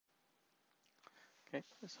Okay,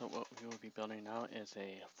 so what we will be building now is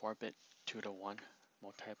a 4-bit 2-to-1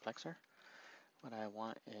 multiplexer. What I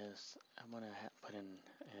want is I'm going to put in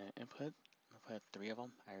an input. I'm going to put 3 of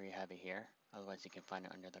them. I already have it here. Otherwise, you can find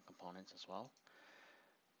it under the components as well.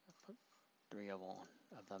 I'll put 3 of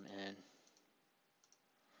them in.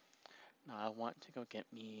 Now I want to go get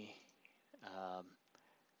me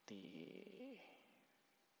the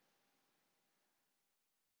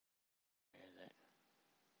where is it?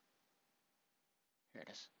 Here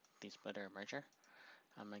it is. The splitter merger.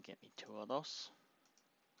 I'm going to get me 2 of those.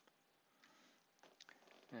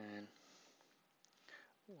 And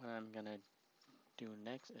what I'm going to do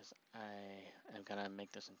next is I am going to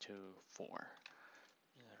make this into 4.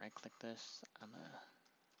 Right click this. I'm going to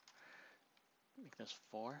make this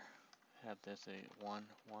 4. Have this a 1,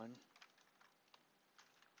 1,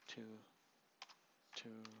 2, 2,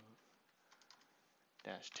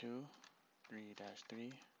 dash 2, 3, dash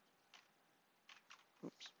 3.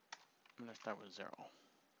 Oops. I'm going to start with 0.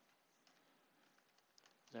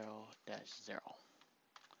 0, dash 0.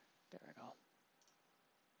 There we go.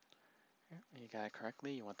 Here, you got it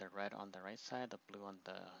correctly. You want the red on the right side, the blue on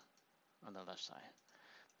the left side.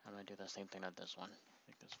 I'm going to do the same thing on this one.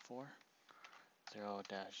 Make this 4, 0,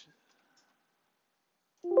 dash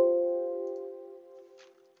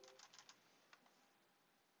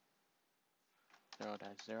 0,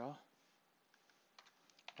 dash 0,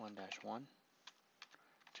 1, dash 1,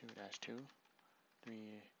 2, dash 2,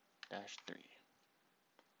 3, dash 3.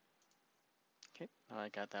 Okay, now I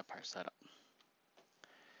got that part set up.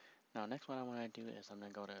 Now next what I want to do is I'm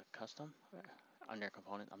going to go to custom, under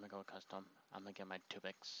component, I'm going to go to custom, I'm going to get my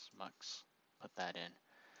 2x mux, put that in.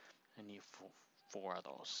 I need 4 of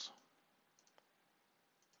those.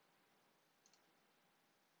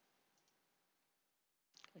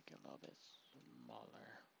 Make it a little bit smaller.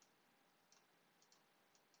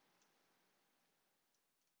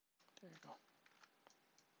 There you go.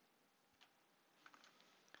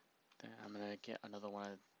 Then I'm going to get another one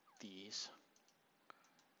of these.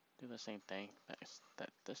 Do the same thing, but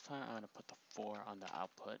this time I'm going to put the 4 on the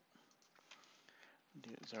output. Do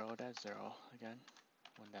 0 dash 0 again,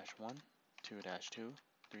 1 dash 1, 2 dash 2,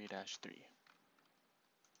 3 dash 3.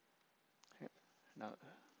 Okay. Now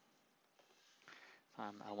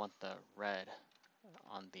I want the red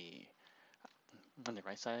on the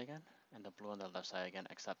right side again, and the blue on the left side again,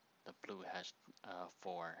 except the blue has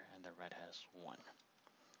 4 and the red has 1.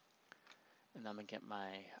 And I'm going to get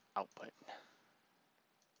my output.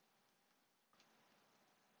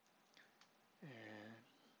 And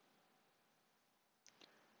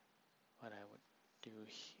what I would do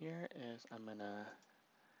here is I'm going to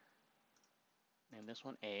name this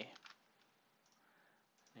one A,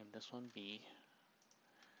 name this one B,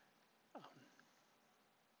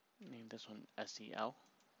 name this one SEL,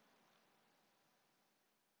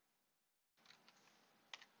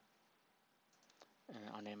 and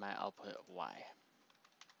I'll name my output Y.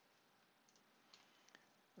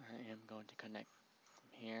 I am going to connect from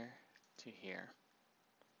here to here,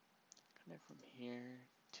 connect from here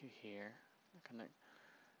to here, connect.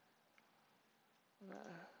 I'm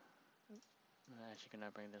actually going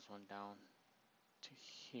to bring this one down to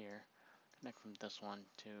here, connect from this one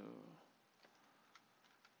to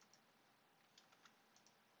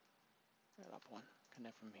right up one,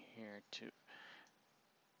 connect from here to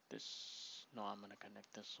this. No, I'm going to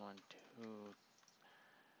connect this one to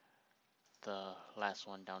the last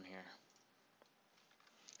one down here.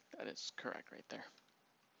 That is correct right there.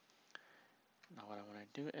 Now what I want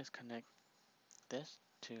to do is connect this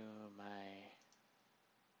to my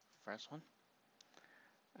first one.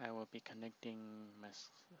 I will be connecting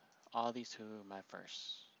all these to my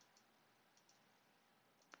first.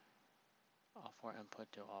 All 4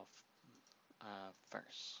 input to all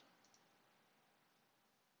first.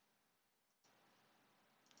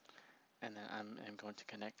 And then I'm going to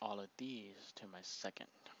connect all of these to my second.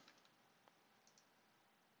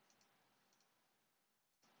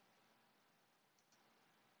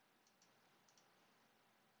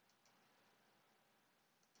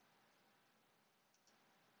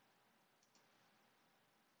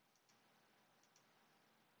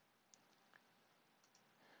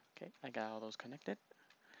 Okay, I got all those connected.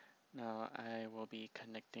 Now I will be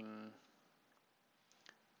connecting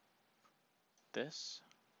this.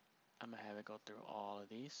 I'm going to have it go through all of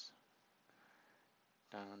these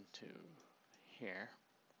down to here.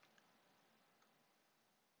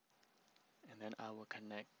 And then I will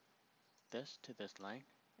connect this to this line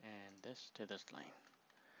and this to this line.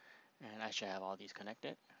 And I should have all these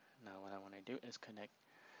connected. Now what I want to do is connect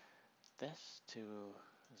this to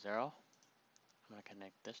 0. I'm going to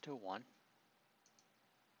connect this to 1.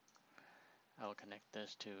 I will connect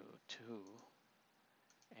this to 2,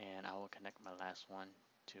 and I will connect my last one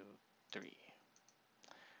to 3.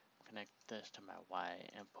 Connect this to my Y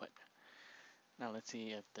input. Now let's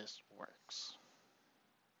see if this works.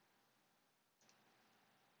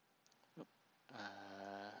 Oop.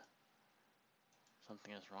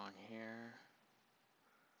 Something is wrong here.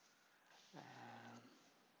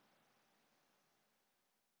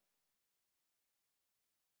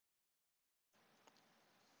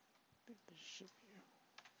 This should be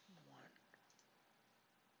 1.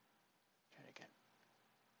 Try it again.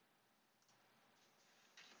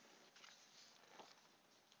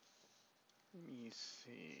 Let me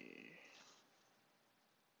see.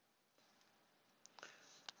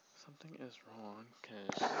 Something is wrong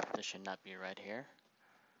because this should not be red here.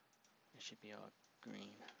 It should be all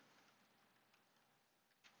green.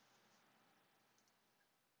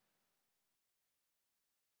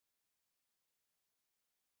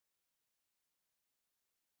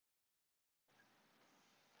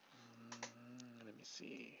 Let me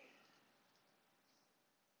see.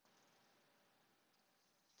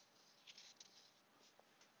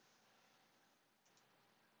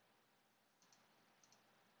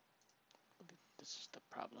 This is the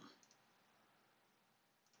problem.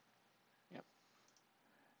 Yep.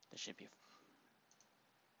 This should be a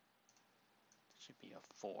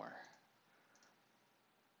 4.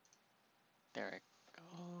 There it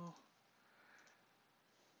go.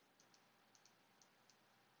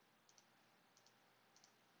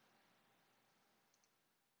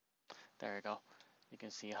 There we go. You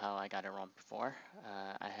can see how I got it wrong before.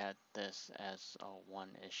 I had this as a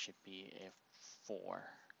 1. It should be a 4.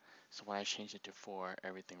 So when I changed it to 4,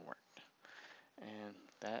 everything worked. And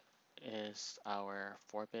that is our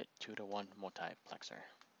 4-bit 2-to-1 multiplexer.